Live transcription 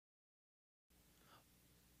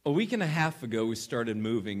A week and a half ago, we started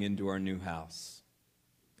moving into our new house.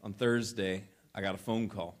 On Thursday, I got a phone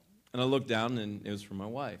call, and I looked down, and it was from my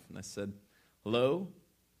wife, and I said, "Hello?"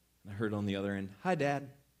 And I heard on the other end, "Hi, Dad."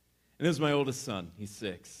 And it was my oldest son. He's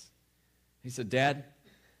 6. He said, "Dad,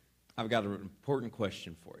 I've got an important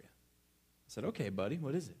question for you." I said, "Okay, buddy,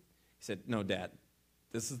 what is it?" He said, "No, Dad,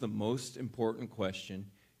 this is the most important question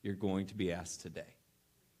you're going to be asked today."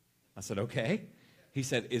 I said, "Okay." He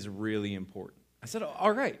said, "It's really important." I said,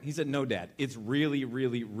 "All right." He said, "No, Dad, it's really,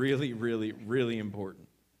 really, really, really, really important."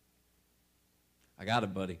 I got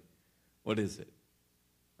it, buddy. What is it?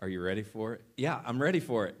 Are you ready for it? Yeah, I'm ready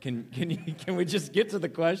for it. Can we just get to the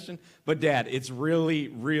question? But Dad, it's really,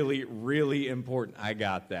 really, really important. I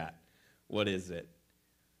got that. What is it?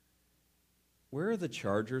 Where are the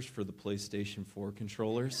chargers for the PlayStation 4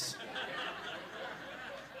 controllers?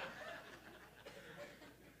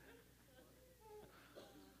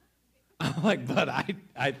 I'm like, "But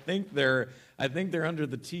I think they're under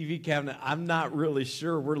the TV cabinet. I'm not really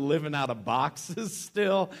sure. We're living out of boxes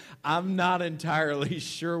still. I'm not entirely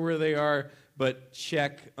sure where they are, but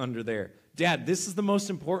check under there." "Dad, this is the most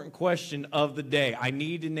important question of the day. I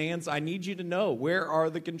need an answer. I need you to know, where are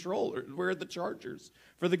the controllers? Where are the chargers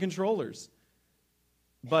for the controllers?"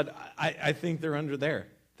 "But I think they're under there.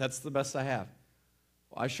 That's the best I have."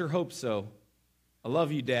 "Well, I sure hope so. I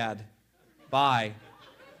love you, Dad. Bye."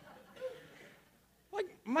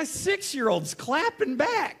 My 6-year-old's clapping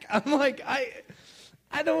back. I'm like,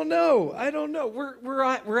 I don't know.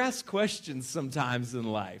 We're asked questions sometimes in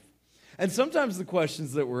life. And sometimes the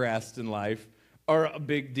questions that we're asked in life are a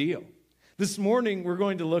big deal. This morning, we're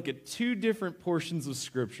going to look at 2 different portions of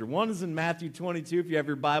Scripture. One is in Matthew 22. If you have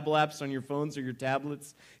your Bible apps on your phones or your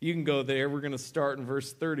tablets, you can go there. We're going to start in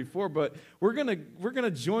verse 34. But we're going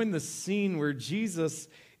to join the scene where Jesus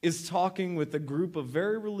is talking with a group of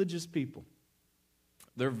very religious people.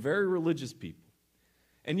 They're very religious people.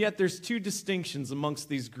 And yet there's 2 distinctions amongst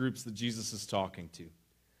these groups that Jesus is talking to.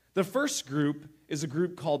 The first group is a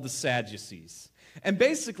group called the Sadducees. And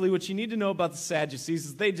basically what you need to know about the Sadducees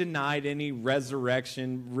is they denied any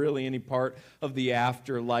resurrection, really any part of the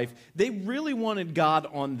afterlife. They really wanted God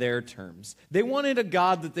on their terms. They wanted a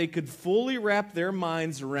God that they could fully wrap their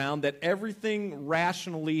minds around, that everything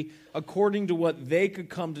rationally, according to what they could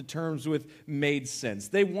come to terms with, made sense.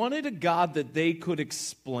 They wanted a God that they could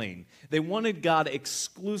explain. They wanted God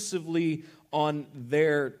exclusively on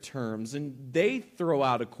their terms. And they throw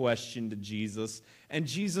out a question to Jesus, and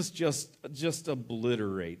Jesus just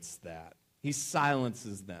obliterates that. He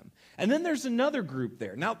silences them. And then there's another group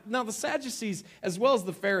there. Now the Sadducees, as well as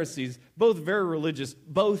the Pharisees, both very religious,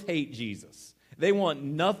 both hate Jesus. They want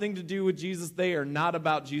nothing to do with Jesus. They are not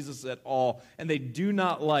about Jesus at all, and they do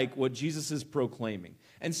not like what Jesus is proclaiming.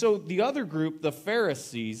 And so the other group, the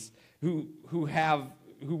Pharisees, who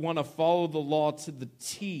want to follow the law to the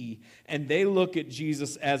T, and they look at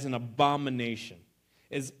Jesus as an abomination,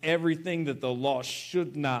 as everything that the law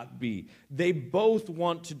should not be. They both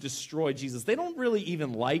want to destroy Jesus. They don't really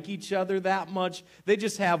even like each other that much. They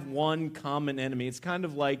just have one common enemy. It's kind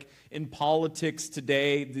of like in politics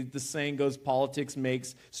today, the saying goes, politics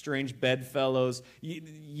makes strange bedfellows.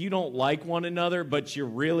 You don't like one another, but you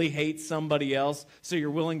really hate somebody else, so you're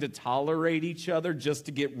willing to tolerate each other just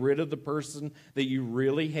to get rid of the person that you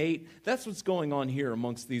really hate. That's what's going on here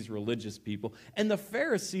amongst these religious people. And the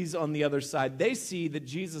Pharisees on the other side, they see that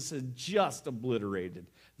Jesus has just obliterated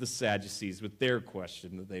the Sadducees with their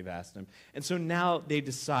question that they've asked him. And so now they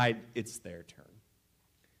decide it's their turn.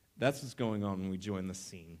 That's what's going on when we join the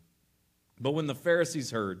scene. But when the Pharisees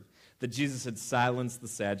heard that Jesus had silenced the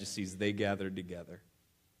Sadducees, they gathered together.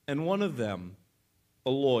 And one of them, a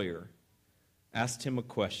lawyer, asked him a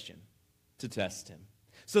question to test him.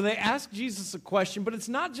 So they asked Jesus a question, but it's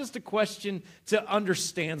not just a question to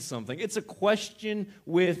understand something. It's a question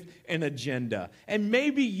with an agenda. And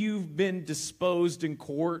maybe you've been disposed in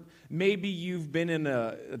court. Maybe you've been in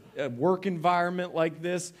a work environment like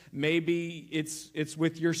this. Maybe it's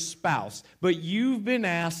with your spouse. But you've been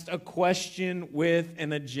asked a question with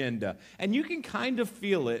an agenda. And you can kind of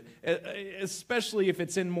feel it, especially if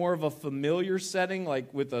it's in more of a familiar setting,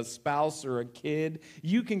 like with a spouse or a kid.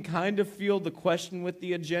 You can kind of feel the question with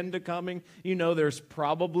the agenda coming. You know, there's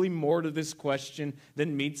probably more to this question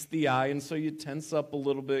than meets the eye, and so you tense up a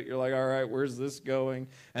little bit. You're like, all right, where's this going?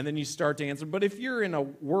 And then you start to answer. But if you're in a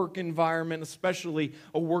work environment, especially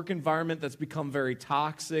a work environment that's become very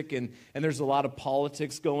toxic, and there's a lot of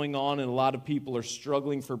politics going on, and a lot of people are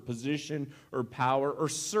struggling for position or power, or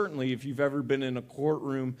certainly if you've ever been in a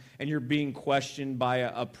courtroom and you're being questioned by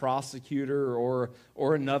a prosecutor or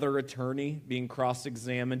another attorney being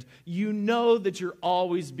cross-examined, you know that you're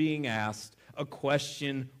always being asked a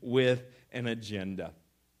question with an agenda.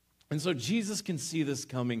 And so Jesus can see this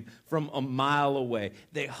coming from a mile away.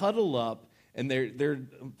 They huddle up, and they're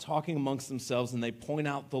talking amongst themselves, and they point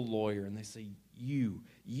out the lawyer, and they say,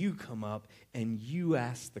 you come up, and you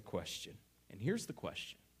ask the question. And here's the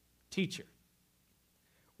question. Teacher,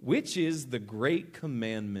 which is the great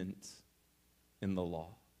commandment in the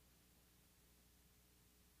law?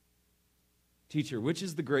 Teacher, which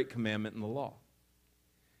is the great commandment in the law?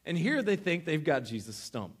 And here they think they've got Jesus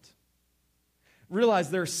stumped. Realize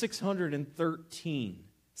there are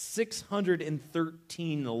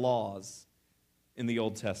 613 laws in the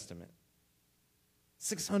Old Testament.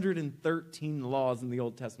 613 laws in the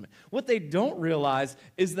Old Testament. What they don't realize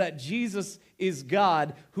is that Jesus is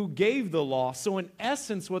God who gave the law. So in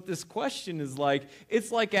essence, what this question is like,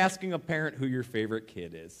 it's like asking a parent who your favorite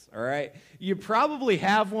kid is, all right? You probably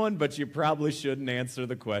have one, but you probably shouldn't answer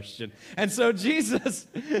the question. And so Jesus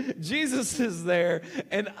is there,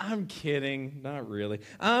 and I'm kidding, not really.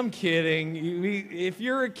 I'm kidding. If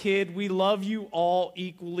you're a kid, we love you all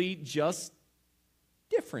equally, just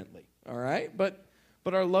differently, all right? But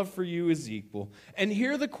our love for you is equal. And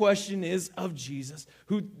here the question is of Jesus,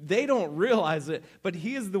 who they don't realize it, but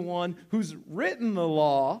he is the one who's written the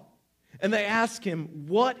law. And they ask him,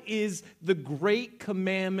 what is the great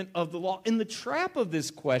commandment of the law? And the trap of this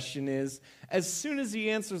question is, as soon as he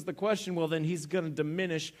answers the question, well, then he's going to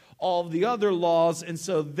diminish all of the other laws. And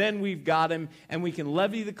so then we've got him, and we can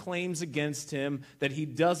levy the claims against him that he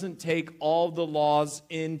doesn't take all the laws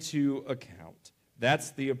into account. That's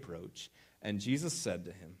the approach. And Jesus said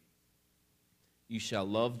to him, you shall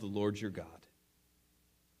love the Lord your God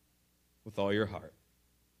with all your heart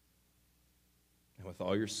and with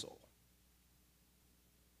all your soul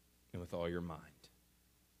and with all your mind.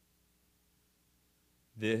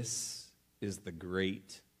 This is the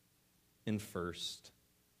great and first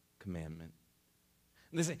commandment.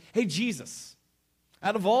 And they say, hey, Jesus,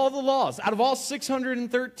 out of all the laws, out of all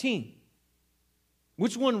 613,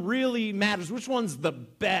 which one really matters? Which one's the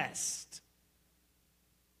best?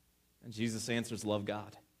 And Jesus answers, love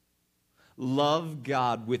God. Love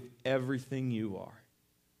God with everything you are.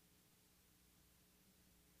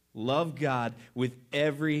 Love God with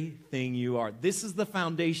everything you are. This is the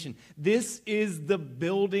foundation. This is the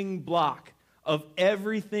building block of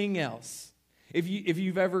everything else. If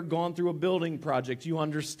you've ever gone through a building project, you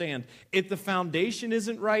understand. If the foundation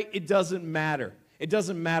isn't right, it doesn't matter. It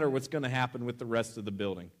doesn't matter what's going to happen with the rest of the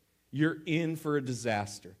building. You're in for a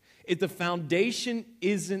disaster. If the foundation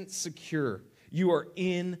isn't secure, you are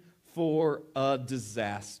in for a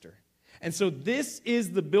disaster. And so this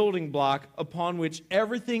is the building block upon which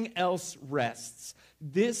everything else rests.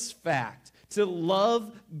 This fact, to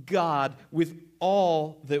love God with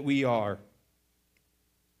all that we are.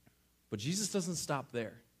 But Jesus doesn't stop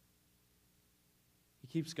there. He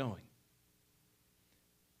keeps going.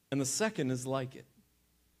 And the second is like it.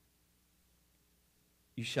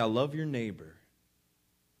 You shall love your neighbor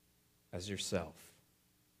as yourself.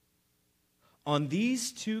 On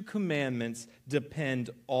these two commandments depend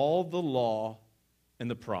all the law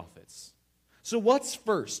and the prophets. So what's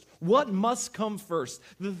first? What must come first?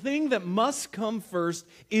 The thing that must come first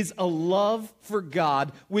is a love for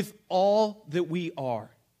God with all that we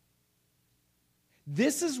are.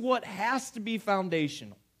 This is what has to be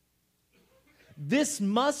foundational. This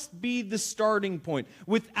must be the starting point.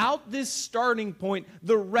 Without this starting point,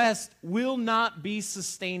 the rest will not be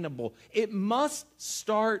sustainable. It must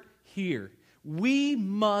start here. We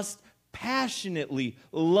must passionately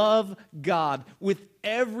love God with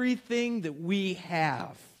everything that we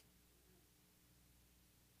have.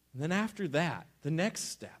 And then after that, the next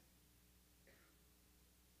step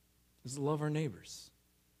is to love our neighbors.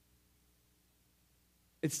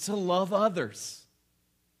 It's to love others.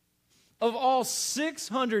 Of all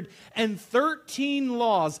 613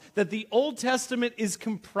 laws that the Old Testament is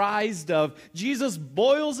comprised of, Jesus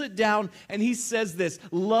boils it down and he says this: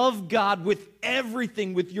 love God with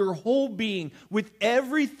everything, with your whole being, with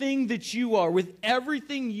everything that you are, with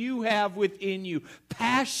everything you have within you.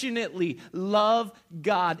 Passionately love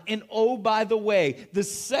God. And oh, by the way, the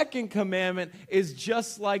second commandment is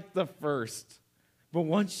just like the first. But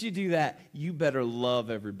once you do that, you better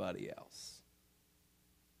love everybody else.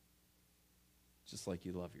 Just like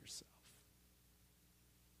you love yourself.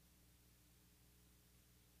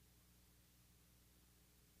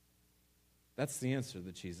 That's the answer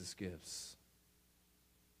that Jesus gives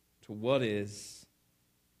to what is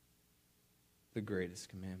the greatest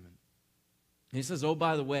commandment. And he says, oh,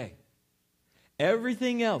 by the way,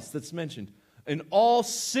 everything else that's mentioned in all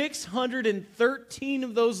 613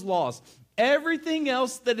 of those laws, everything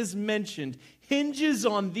else that is mentioned hinges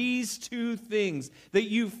on these two things. That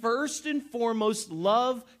you first and foremost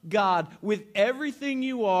love God with everything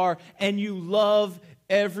you are, and you love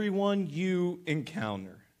everyone you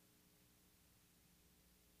encounter.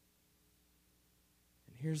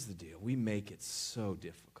 And here's the deal. We make it so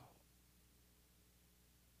difficult.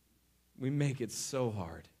 We make it so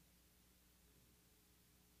hard.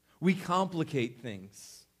 We complicate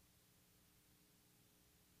things.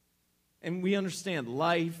 And we understand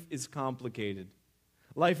life is complicated.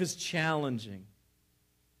 Life is challenging.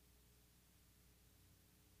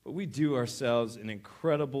 But we do ourselves an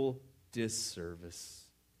incredible disservice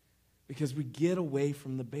because we get away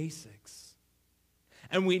from the basics.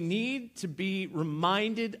 And we need to be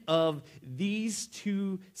reminded of these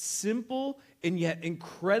two simple and yet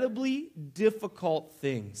incredibly difficult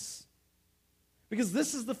things. Because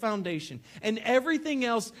this is the foundation. And everything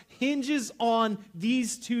else hinges on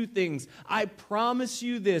these two things. I promise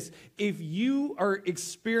you this. If you are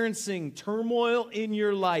experiencing turmoil in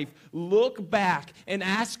your life, look back and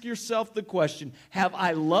ask yourself the question, have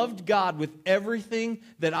I loved God with everything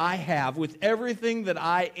that I have, with everything that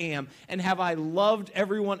I am? And have I loved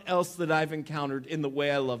everyone else that I've encountered in the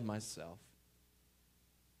way I love myself?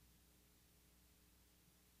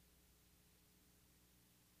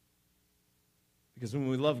 Because when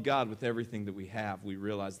we love God with everything that we have, we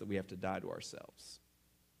realize that we have to die to ourselves.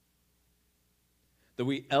 That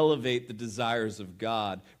we elevate the desires of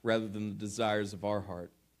God rather than the desires of our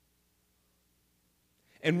heart.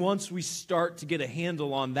 And once we start to get a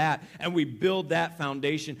handle on that and we build that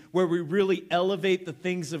foundation where we really elevate the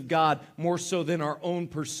things of God more so than our own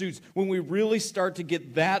pursuits, when we really start to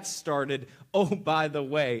get that started, oh, by the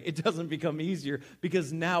way, it doesn't become easier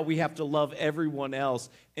because now we have to love everyone else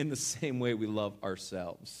in the same way we love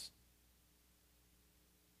ourselves.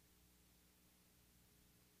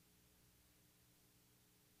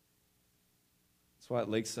 That's why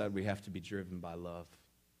at Lakeside we have to be driven by love.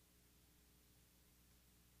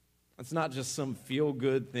 It's not just some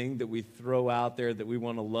feel-good thing that we throw out there that we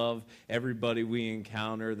want to love everybody we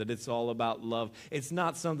encounter, that it's all about love. It's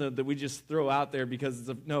not something that we just throw out there because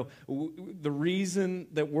it's no. The reason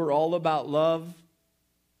that we're all about love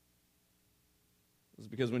is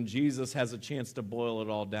because when Jesus has a chance to boil it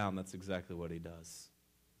all down, that's exactly what he does.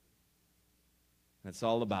 And it's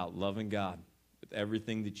all about loving God with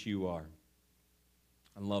everything that you are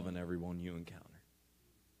and loving everyone you encounter.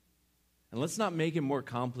 And let's not make it more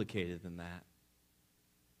complicated than that.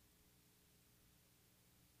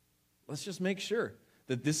 Let's just make sure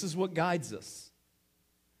that this is what guides us.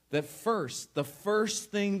 That first, the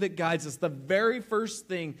first thing that guides us, the very first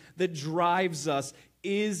thing that drives us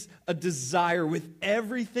is a desire with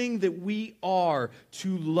everything that we are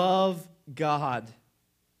to love God.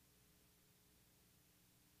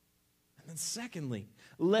 And then secondly,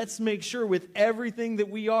 let's make sure with everything that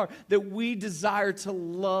we are that we desire to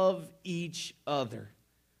love each other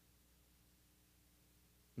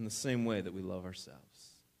in the same way that we love ourselves.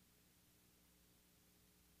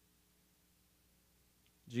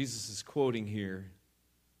 Jesus is quoting here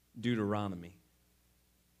Deuteronomy.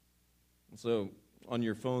 So on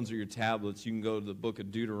your phones or your tablets, you can go to the book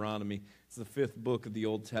of Deuteronomy. It's the 5th book of the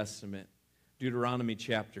Old Testament. Deuteronomy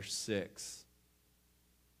chapter 6.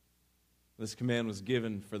 This command was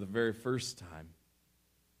given for the very first time.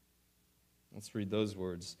 Let's read those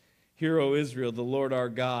words. Hear, O Israel, the Lord our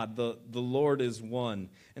God, the Lord is one.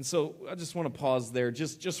 And so I just want to pause there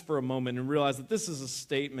just for a moment and realize that this is a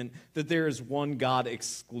statement that there is one God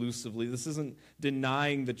exclusively. This isn't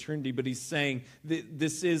denying the Trinity, but he's saying that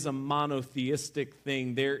this is a monotheistic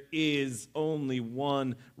thing. There is only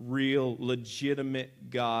one real, legitimate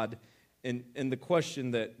God. And the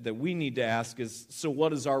question that we need to ask is, so what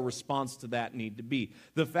does our response to that need to be?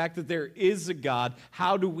 The fact that there is a God,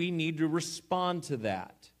 how do we need to respond to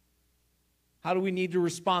that? How do we need to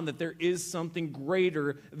respond that there is something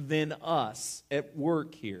greater than us at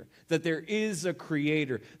work here? That there is a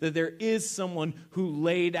creator, that there is someone who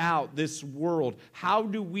laid out this world. How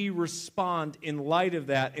do we respond in light of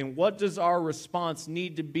that? And what does our response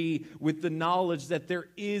need to be with the knowledge that there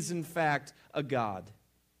is, in fact, a God?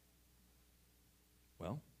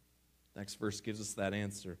 Well, next verse gives us that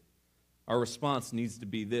answer. Our response needs to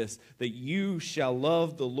be this, that you shall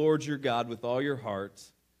love the Lord your God with all your heart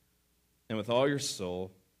and with all your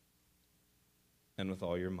soul and with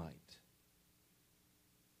all your might.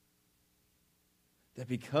 That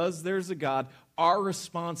because there's a God, our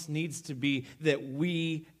response needs to be that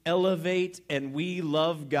we elevate and we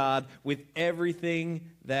love God with everything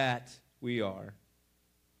that we are.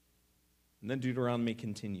 And then Deuteronomy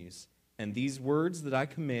continues. And these words that I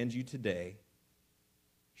command you today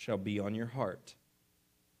shall be on your heart.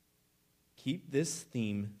 Keep this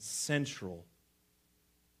theme central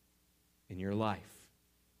in your life.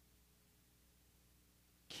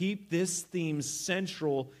 Keep this theme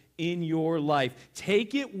central in your life.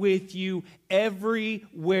 Take it with you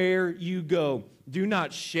everywhere you go. Do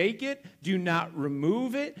not shake it. Do not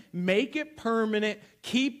remove it. Make it permanent.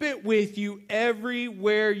 Keep it with you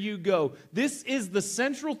everywhere you go. This is the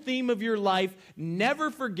central theme of your life. Never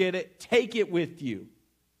forget it. Take it with you.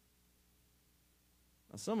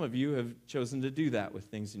 Now, some of you have chosen to do that with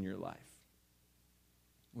things in your life,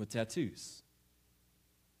 with tattoos.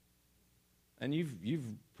 And you've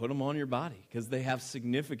put them on your body because they have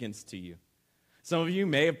significance to you. Some of you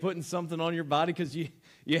may have put something on your body because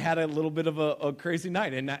you had a little bit of a crazy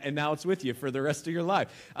night, and now it's with you for the rest of your life.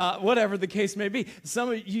 Whatever the case may be,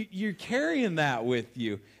 some of you, you're carrying that with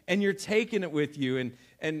you, and you're taking it with you.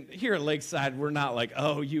 And here at Lakeside, we're not like,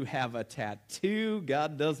 oh, you have a tattoo,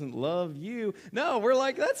 God doesn't love you. No, we're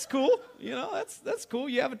like, that's cool. You know, that's cool.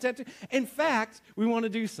 You have a tattoo. In fact, we want to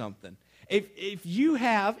do something. If you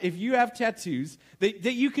have tattoos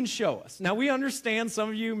that you can show us. Now, we understand some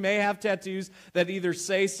of you may have tattoos that either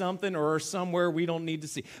say something or are somewhere we don't need to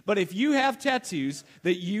see. But if you have tattoos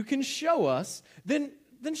that you can show us, then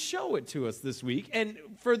show it to us this week. And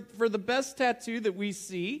for the best tattoo that we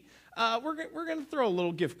see, we're going to throw a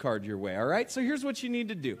little gift card your way, all right? So here's what you need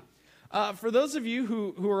to do. For those of you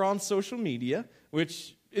who are on social media,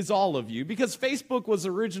 which is all of you, because Facebook was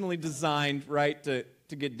originally designed, right, to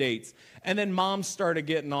get dates. And then moms started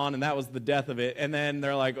getting on, and that was the death of it. And then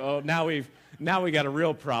they're like, oh, now we got a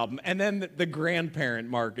real problem. And then the grandparent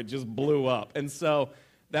market just blew up. And so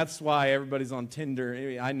that's why everybody's on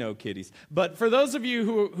Tinder. I know kiddies. But for those of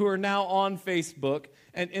you who are now on Facebook,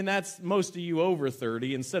 and that's most of you over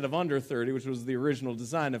 30 instead of under 30, which was the original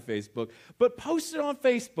design of Facebook, but post it on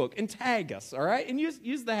Facebook and tag us, all right? And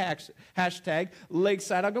use the hashtag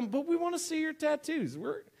Lakeside Algoma. But we want to see your tattoos.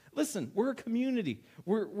 Listen, we're a community.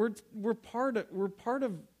 We're part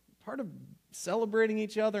of celebrating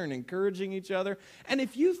each other and encouraging each other. And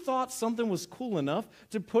if you thought something was cool enough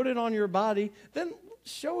to put it on your body, then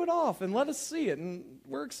show it off and let us see it. And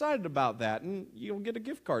we're excited about that. And you'll get a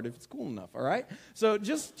gift card if it's cool enough, all right? So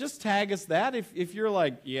just tag us that. If you're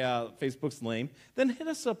like, yeah, Facebook's lame, then hit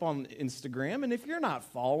us up on Instagram. And if you're not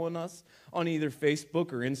following us on either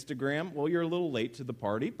Facebook or Instagram, well, you're a little late to the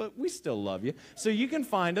party, but we still love you. So you can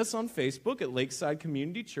find us on Facebook at Lakeside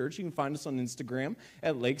Community Church. You can find us on Instagram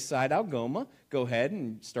at Lakeside Algoma. Go ahead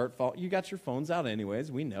and start following. You got your phones out anyways,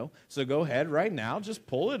 we know. So go ahead right now, just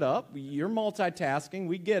pull it up. You're multitasking.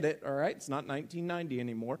 We get it, all right? It's not 1990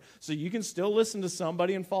 anymore. So you can still listen to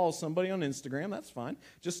somebody and follow somebody on Instagram. That's fine.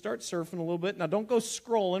 Just start surfing a little bit. Now, don't go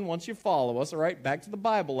scrolling once you follow us, all right? Back to the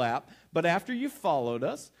Bible app. But after you followed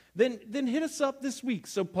us, then hit us up this week.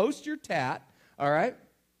 So post your tat, all right?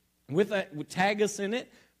 Tag us in it.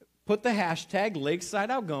 Put the hashtag Lakeside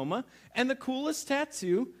Algoma. And the coolest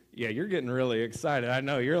tattoo, yeah, you're getting really excited. I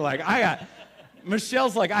know. You're like,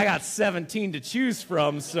 Michelle's like, I got 17 to choose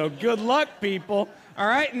from, so good luck, people. All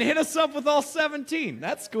right? And hit us up with all 17.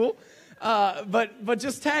 That's cool. But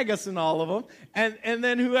just tag us in all of them. And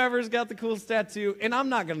then whoever's got the coolest tattoo, and I'm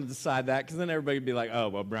not going to decide that because then everybody would be like, oh,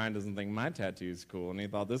 well, Brian doesn't think my tattoo is cool, and he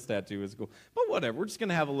thought this tattoo was cool. But whatever, we're just going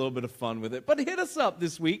to have a little bit of fun with it. But hit us up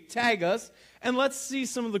this week, tag us, and let's see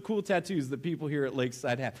some of the cool tattoos that people here at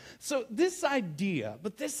Lakeside have. So this idea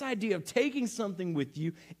of taking something with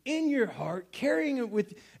you in your heart, carrying it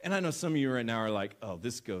with you, and I know some of you right now are like, oh,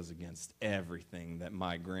 this goes against everything that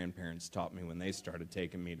my grandparents taught me when they started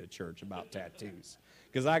taking me to church about tattoos.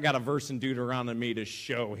 Because I got a verse in Deuteronomy to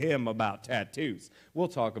show him about tattoos. We'll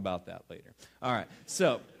talk about that later. All right,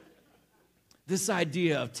 so this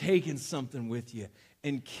idea of taking something with you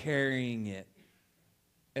and carrying it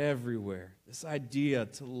everywhere. This idea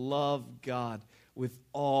to love God with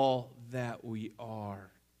all that we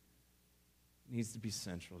are needs to be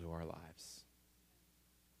central to our lives.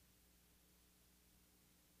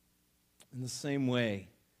 In the same way,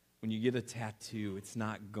 when you get a tattoo, it's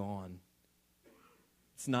not gone.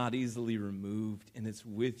 It's not easily removed, and it's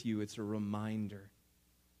with you. It's a reminder.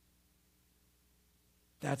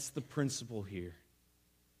 That's the principle here.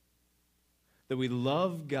 That we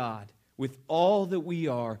love God with all that we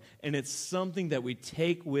are, and it's something that we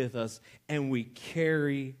take with us and we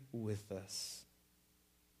carry with us.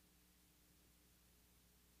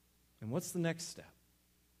 And what's the next step?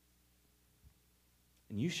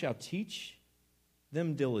 And you shall teach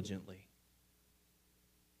them diligently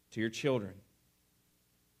to your children,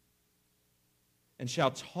 and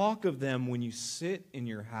shall talk of them when you sit in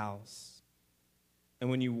your house,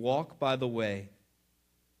 and when you walk by the way,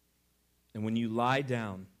 and when you lie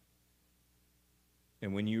down,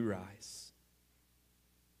 and when you rise.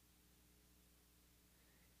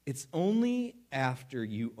 It's only after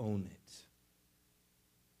you own it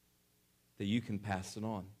that you can pass it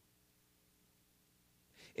on.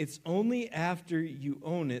 It's only after you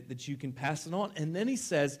own it that you can pass it on. And then he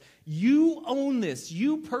says, you own this.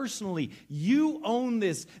 You personally, you own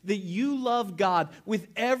this, that you love God with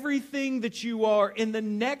everything that you are. And the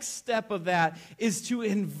next step of that is to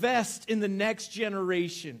invest in the next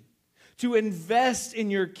generation, to invest in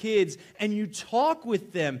your kids. And you talk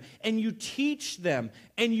with them, and you teach them,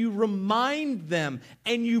 and you remind them,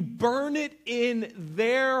 and you burn it in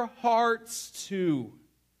their hearts too.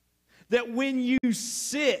 That when you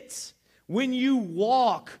sit, when you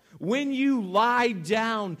walk, when you lie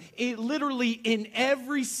down, it literally in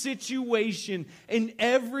every situation, in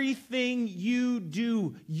everything you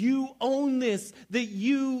do, you own this, that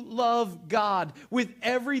you love God with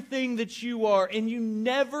everything that you are, and you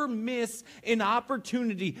never miss an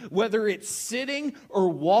opportunity, whether it's sitting or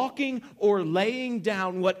walking or laying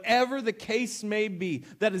down, whatever the case may be.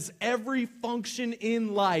 That is every function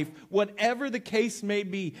in life, whatever the case may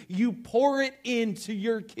be, you pour it into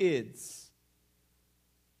your kids,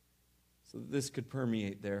 so that this could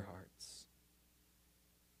permeate their hearts.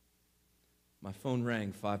 My phone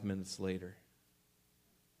rang 5 minutes later.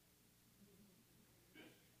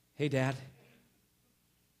 Hey, Dad.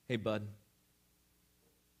 Hey, bud.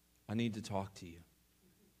 I need to talk to you.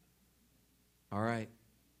 All right.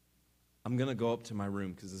 I'm going to go up to my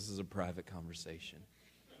room because this is a private conversation.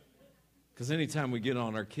 Because anytime we get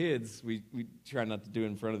on our kids, we try not to do it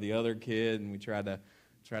in front of the other kid, and we try to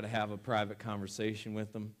have a private conversation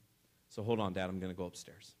with them. So hold on, Dad, I'm going to go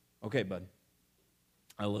upstairs. Okay, bud.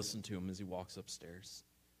 I listen to him as he walks upstairs.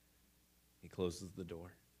 He closes the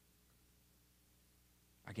door.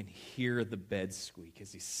 I can hear the bed squeak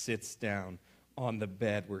as he sits down on the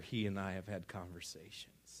bed where he and I have had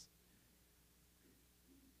conversations.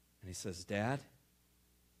 And he says, Dad,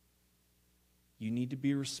 you need to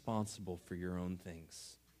be responsible for your own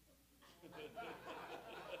things.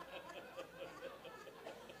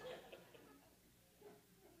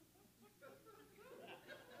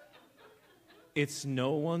 It's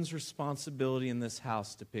no one's responsibility in this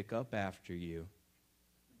house to pick up after you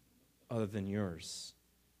other than yours.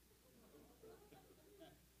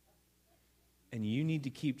 And you need to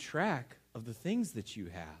keep track of the things that you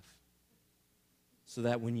have so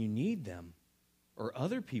that when you need them or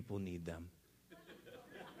other people need them,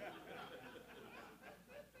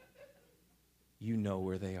 you know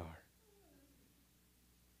where they are.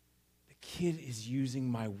 The kid is using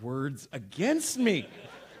my words against me.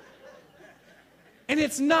 And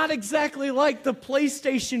it's not exactly like the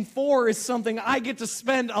PlayStation 4 is something I get to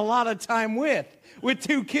spend a lot of time with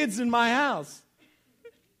 2 kids in my house.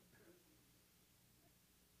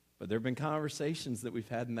 But there have been conversations that we've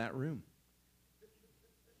had in that room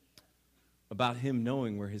about him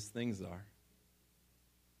knowing where his things are,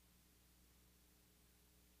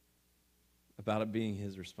 about it being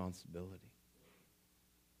his responsibility.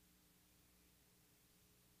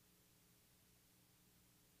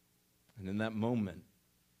 And in that moment,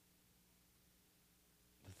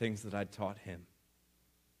 the things that I taught him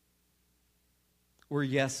were,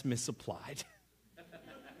 yes, misapplied,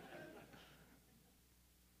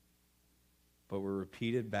 but were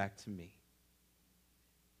repeated back to me.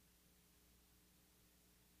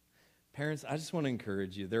 Parents, I just want to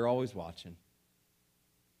encourage you. They're always watching.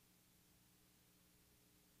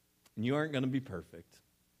 And you aren't going to be perfect.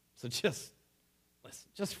 So just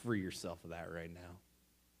free yourself of that right now.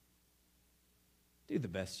 Do the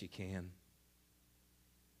best you can.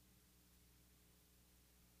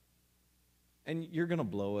 And you're going to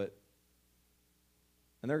blow it.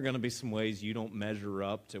 And there are going to be some ways you don't measure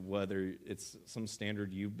up to whether it's some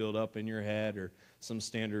standard you've built up in your head or some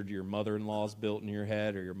standard your mother-in-law's built in your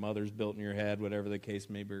head or your mother's built in your head, whatever the case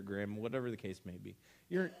may be, or grandma, whatever the case may be.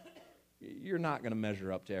 You're not going to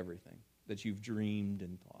measure up to everything that you've dreamed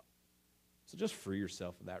and thought. So just free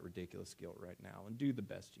yourself of that ridiculous guilt right now and do the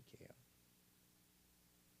best you can.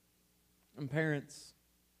 And parents,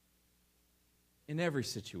 in every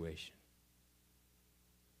situation,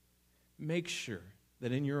 make sure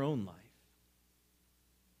that in your own life,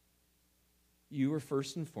 you are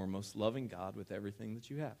first and foremost loving God with everything that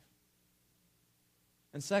you have.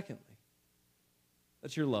 And secondly,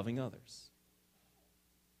 that you're loving others.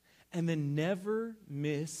 And then never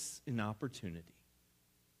miss an opportunity.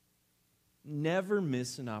 Never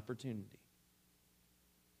miss an opportunity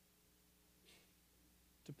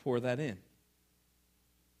to pour that in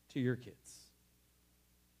to your kids.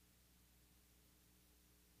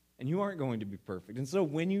 And you aren't going to be perfect. And so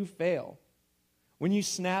when you fail, when you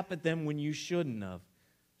snap at them when you shouldn't have,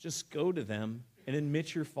 just go to them and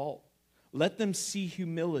admit your fault. Let them see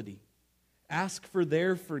humility. Ask for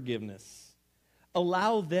their forgiveness.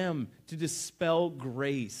 Allow them to dispel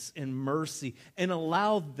grace and mercy, and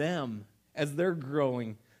allow them, as they're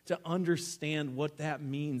growing, to understand what that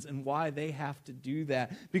means and why they have to do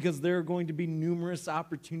that, because there are going to be numerous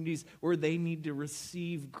opportunities where they need to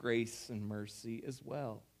receive grace and mercy as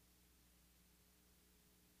well.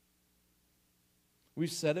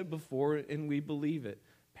 We've said it before and we believe it.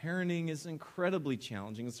 Parenting is incredibly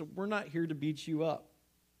challenging, so we're not here to beat you up.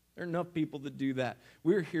 There are enough people that do that.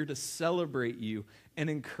 We're here to celebrate you and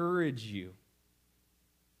encourage you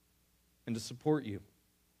and to support you.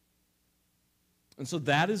 And so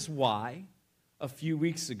that is why a few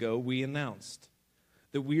weeks ago we announced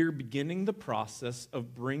that we are beginning the process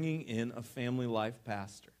of bringing in a family life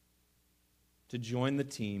pastor to join the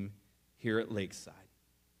team here at Lakeside.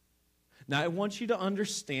 Now, I want you to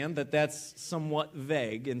understand that that's somewhat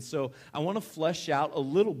vague, and so I want to flesh out a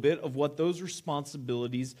little bit of what those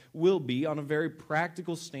responsibilities will be on a very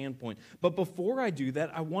practical standpoint. But before I do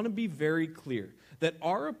that, I want to be very clear that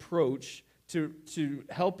our approach to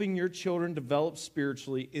helping your children develop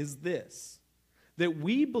spiritually is this: that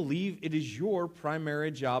we believe it is your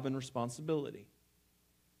primary job and responsibility,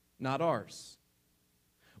 not ours.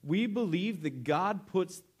 We believe that God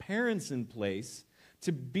puts parents in place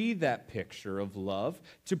to be that picture of love,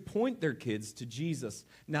 to point their kids to Jesus.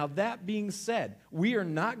 Now, that being said, we are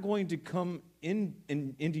not going to come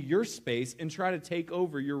into your space and try to take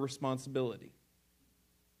over your responsibility.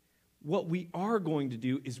 What we are going to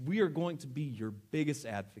do is we are going to be your biggest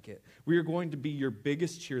advocate. We are going to be your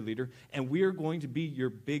biggest cheerleader, and we are going to be your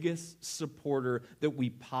biggest supporter that we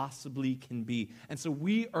possibly can be. And so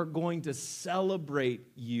we are going to celebrate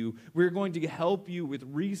you. We're going to help you with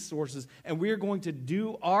resources, and we are going to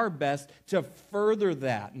do our best to further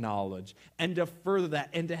that knowledge and to further that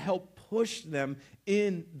and to help push them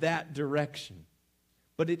in that direction.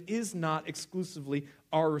 But it is not exclusively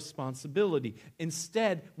our responsibility.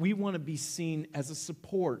 Instead, we want to be seen as a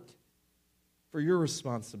support for your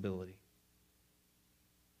responsibility.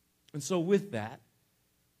 And so with that,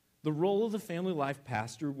 the role of the family life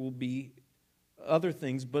pastor will be other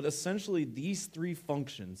things, but essentially these three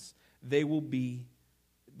functions, they will be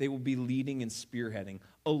leading and spearheading,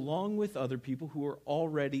 along with other people who are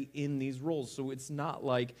already in these roles. So it's not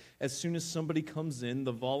like as soon as somebody comes in,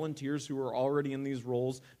 the volunteers who are already in these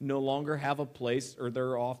roles no longer have a place or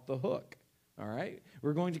they're off the hook. All right?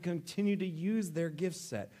 We're going to continue to use their gift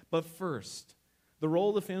set. But first, the role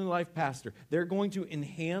of the family life pastor, they're going to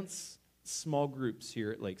enhance small groups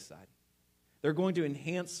here at Lakeside. They're going to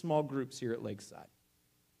enhance small groups here at Lakeside.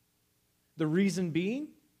 The reason being,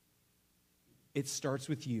 it starts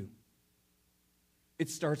with you. It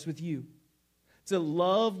starts with you. To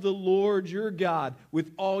love the Lord your God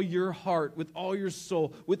with all your heart, with all your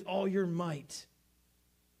soul, with all your might.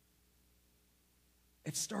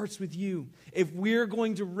 It starts with you. If we're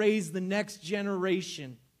going to raise the next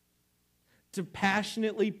generation to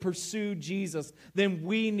passionately pursue Jesus, then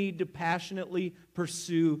we need to passionately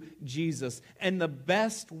pursue Jesus. And the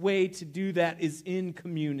best way to do that is in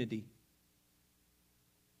community.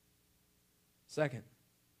 Second,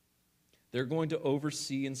 they're going to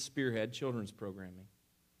oversee and spearhead children's programming.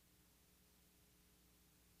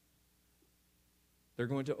 They're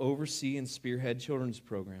going to oversee and spearhead children's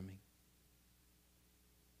programming.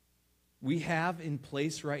 We have in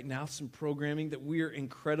place right now some programming that we are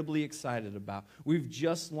incredibly excited about. We've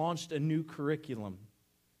just launched a new curriculum.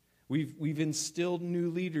 We've instilled new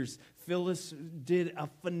leaders. Phyllis did a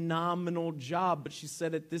phenomenal job, but she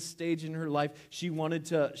said at this stage in her life she wanted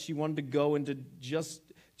to go into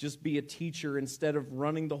just be a teacher instead of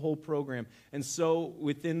running the whole program. And so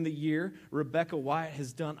within the year, Rebecca Wyatt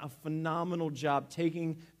has done a phenomenal job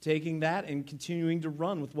taking that and continuing to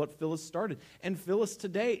run with what Phyllis started. And Phyllis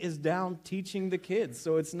today is down teaching the kids.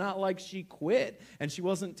 So it's not like she quit and she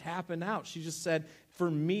wasn't tapping out. She just said, for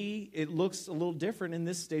me, it looks a little different in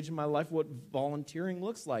this stage of my life what volunteering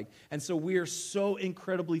looks like. And so we are so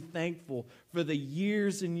incredibly thankful for the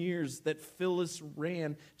years and years that Phyllis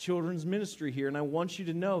ran children's ministry here. And I want you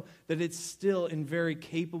to know that it's still in very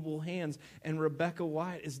capable hands. And Rebecca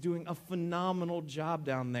Wyatt is doing a phenomenal job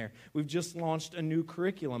down there. We've just launched a new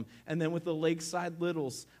curriculum. And then with the Lakeside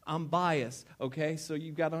Littles, I'm biased, okay? So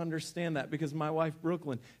you've got to understand that because my wife,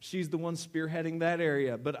 Brooklyn, she's the one spearheading that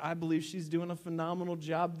area. But I believe she's doing a phenomenal phenomenal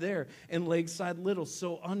job there in Lakeside Little.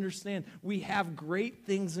 So understand, we have great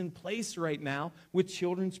things in place right now with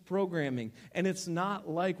children's programming. And it's not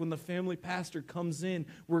like when the family pastor comes in,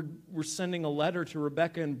 we're sending a letter to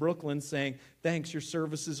Rebecca in Brooklyn saying, thanks, your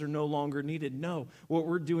services are no longer needed. No, what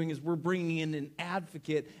we're doing is we're bringing in an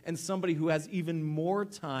advocate and somebody who has even more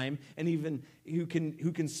time and even who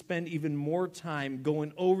can spend even more time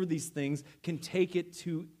going over these things, can take it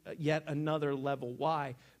to yet another level.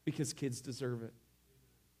 Why? Because kids deserve it.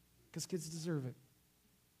 Because kids deserve it.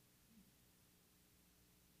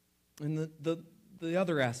 And the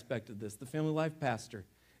other aspect of this, the family life pastor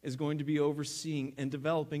is going to be overseeing and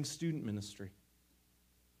developing student ministry.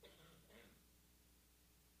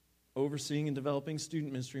 Overseeing and developing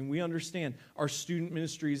student ministry. And we understand our student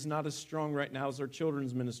ministry is not as strong right now as our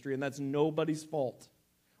children's ministry, and that's nobody's fault.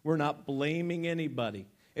 We're not blaming anybody.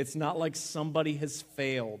 It's not like somebody has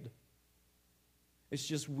failed. It's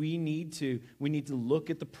just we need to look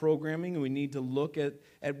at the programming, and we need to look at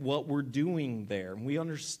what we're doing there. And we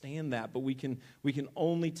understand that, but we can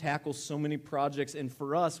only tackle so many projects. And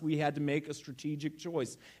for us, we had to make a strategic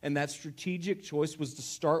choice. And that strategic choice was to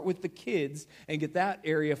start with the kids and get that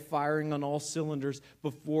area firing on all cylinders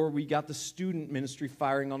before we got the student ministry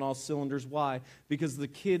firing on all cylinders. Why? Because the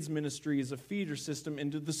kids ministry is a feeder system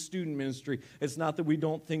into the student ministry. It's not that we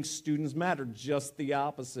don't think students matter, just the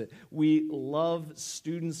opposite. We love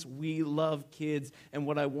students, we love kids, and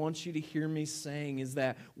what I want you to hear me saying is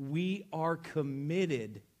that we are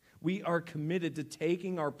committed to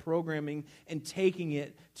taking our programming and taking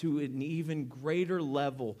it to an even greater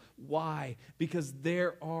level. Why? Because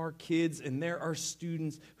there are kids and there are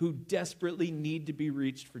students who desperately need to be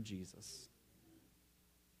reached for Jesus.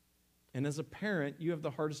 And as a parent, you have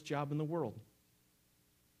the hardest job in the world.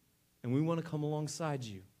 And we want to come alongside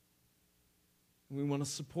you. We want to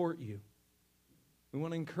support you. We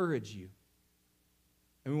want to encourage you.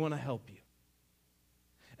 And we want to help you.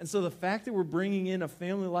 And so the fact that we're bringing in a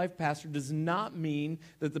family life pastor does not mean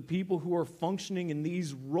that the people who are functioning in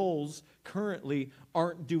these roles currently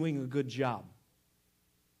aren't doing a good job.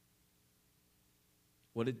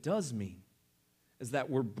 What it does mean is that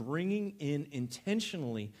we're bringing in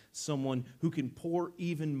intentionally someone who can pour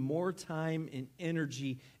even more time and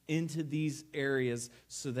energy into these areas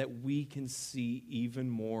so that we can see even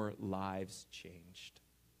more lives changed.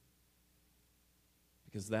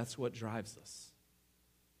 Because that's what drives us.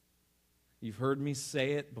 You've heard me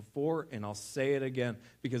say it before, and I'll say it again,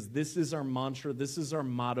 because this is our mantra, this is our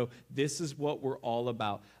motto, this is what we're all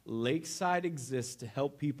about. Lakeside exists to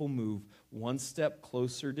help people move one step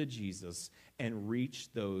closer to Jesus and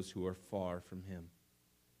reach those who are far from Him.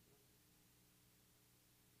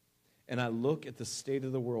 And I look at the state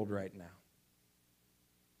of the world right now,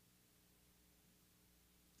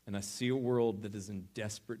 and I see a world that is in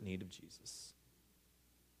desperate need of Jesus.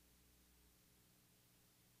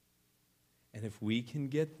 And if we can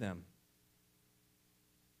get them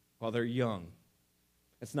while they're young,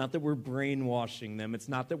 it's not that we're brainwashing them, it's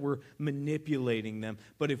not that we're manipulating them,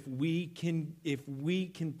 but if we can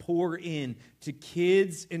pour in to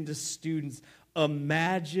kids and to students,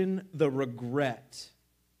 imagine the regret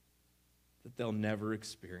that they'll never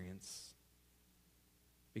experience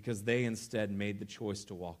because they instead made the choice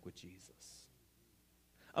to walk with Jesus.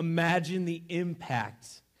 Imagine the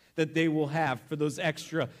impact that they will have for those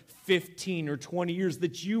extra 15 or 20 years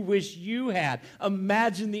that you wish you had.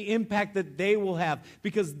 Imagine the impact that they will have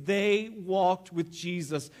because they walked with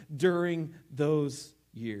Jesus during those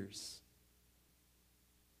years.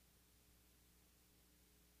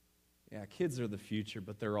 Yeah, kids are the future,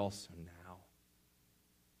 but they're also now.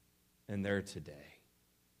 And they're today.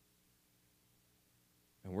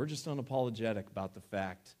 And we're just unapologetic about the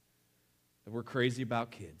fact that we're crazy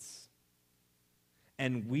about kids.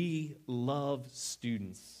 And we love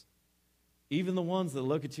students. Even the ones that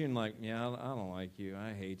look at you and like, yeah, I don't like you.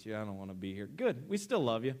 I hate you. I don't want to be here. Good. We still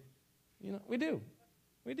love you. You know, we do.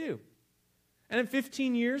 We do. And in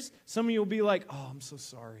 15 years, some of you will be like, oh, I'm so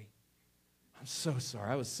sorry. I'm so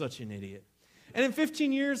sorry. I was such an idiot. And in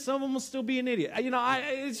 15 years, some of them will still be an idiot. You know,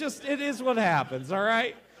 it is what happens, all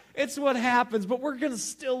right? It's what happens, but we're going to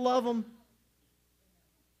still love them.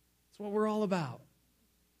 That's what we're all about.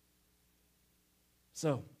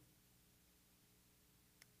 So,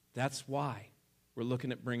 that's why we're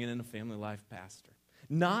looking at bringing in a family life pastor.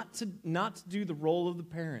 Not to do the role of the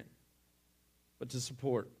parent, but to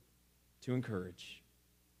support, to encourage,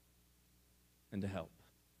 and to help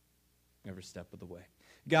every step of the way.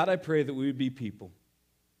 God, I pray that we would be people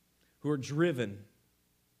who are driven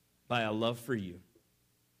by a love for you.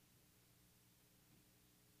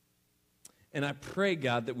 And I pray,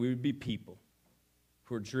 God, that we would be people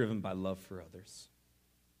who are driven by love for others.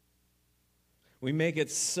 We make it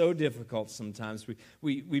so difficult sometimes.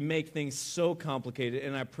 We make things so complicated.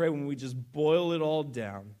 And I pray when we just boil it all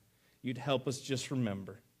down, you'd help us just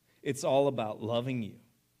remember it's all about loving you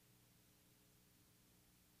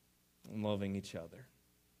and loving each other.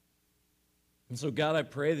 And so, God, I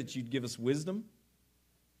pray that you'd give us wisdom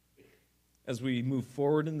as we move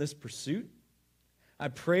forward in this pursuit. I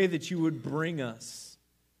pray that you would bring us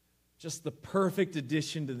just the perfect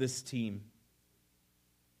addition to this team.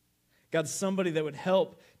 God, somebody that would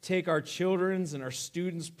help take our children's and our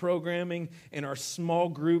students' programming and our small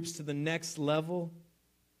groups to the next level.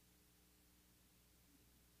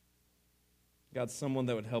 God, someone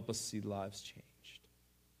that would help us see lives changed.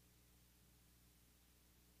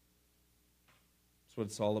 That's what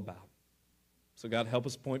it's all about. So God, help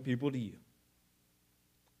us point people to you.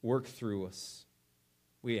 Work through us,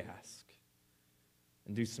 we ask.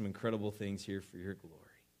 And do some incredible things here for your glory.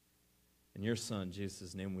 In your Son,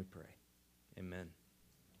 Jesus' name we pray. Amen.